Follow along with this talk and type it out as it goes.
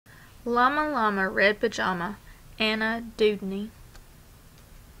Llama Llama Red Pajama, Anna Dewdney.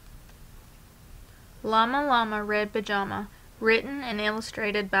 Llama Llama Red Pajama, written and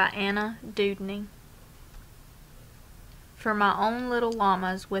illustrated by Anna Dewdney. For my own little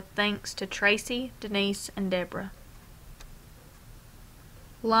llamas, with thanks to Tracy, Denise, and Deborah.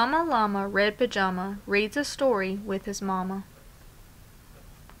 Llama Llama Red Pajama reads a story with his mama.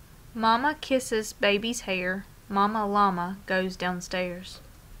 Mama kisses baby's hair, Mama Llama goes downstairs.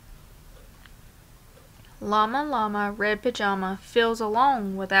 Llama Llama Red Pajama feels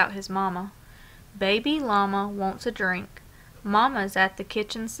alone without his mama. Baby Llama wants a drink, Mama's at the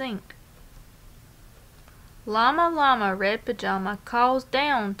kitchen sink. Llama Llama Red Pajama calls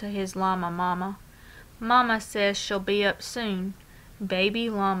down to his llama mama. Mama says she'll be up soon. Baby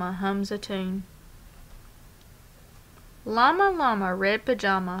Llama hums a tune. Llama Llama Red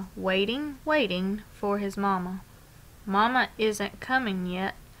Pajama waiting, waiting for his mama. Mama isn't coming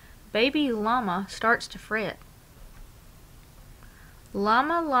yet. Baby Llama starts to fret.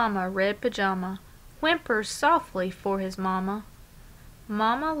 Llama Llama Red Pajama whimpers softly for his mama.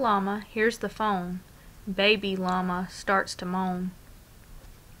 Mama Llama hears the phone. Baby Llama starts to moan.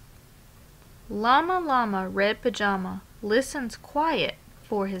 Llama Llama Red Pajama listens quiet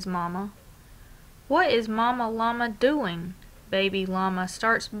for his mama. What is Mama Llama doing? Baby Llama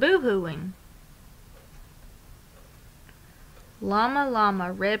starts boo-hooing. Llama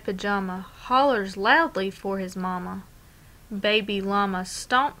Llama Red Pajama hollers loudly for his mama. Baby Llama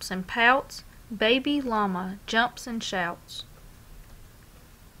stomps and pouts. Baby Llama jumps and shouts.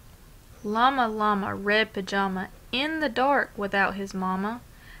 Llama Llama Red Pajama in the dark without his mama.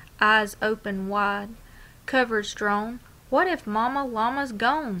 Eyes open wide, covers drawn. What if Mama Llama's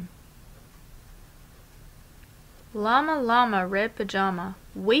gone? Llama Llama Red Pajama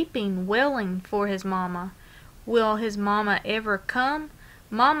weeping, wailing for his mama. Will his mama ever come?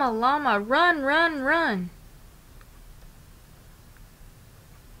 Mama Llama, run, run, run!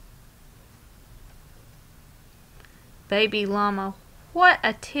 Baby Llama, what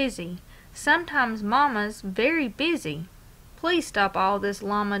a tizzy! Sometimes Mama's very busy. Please stop all this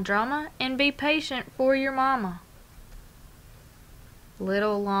llama drama and be patient for your mama.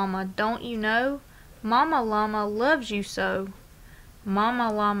 Little llama, don't you know? Mama Llama loves you so.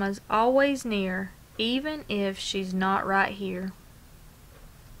 Mama Llama's always near, even if she's not right here.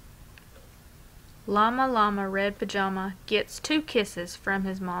 Llama Llama Red Pajama gets 2 kisses from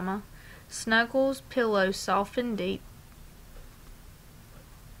his mama, snuggles pillow soft and deep.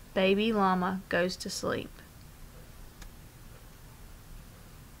 Baby Llama goes to sleep.